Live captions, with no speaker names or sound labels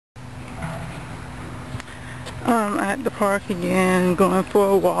At the park again, going for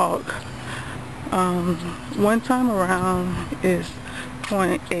a walk. One time around is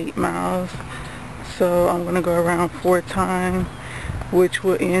 0.8 miles, so I'm going to go around 4 times, which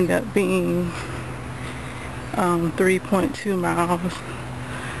will end up being 3.2 miles.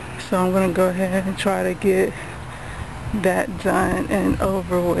 So I'm going to go ahead and try to get that done and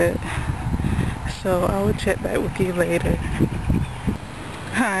over with. So I will check back with you later.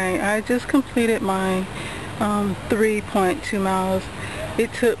 Hi, I just completed my 3.2 miles.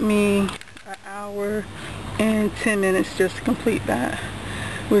 It took me an hour and 10 minutes just to complete that,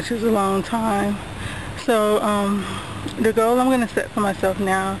 which is a long time. So the goal I'm going to set for myself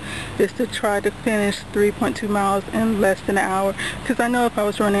now is to try to finish 3.2 miles in less than an hour, because I know if I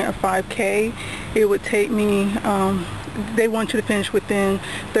was running a 5K, it would take me, they want you to finish within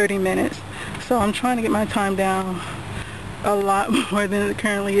 30 minutes. So I'm trying to get my time down a lot more than it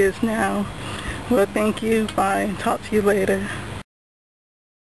currently is now. Well, thank you. Bye. Talk to you later.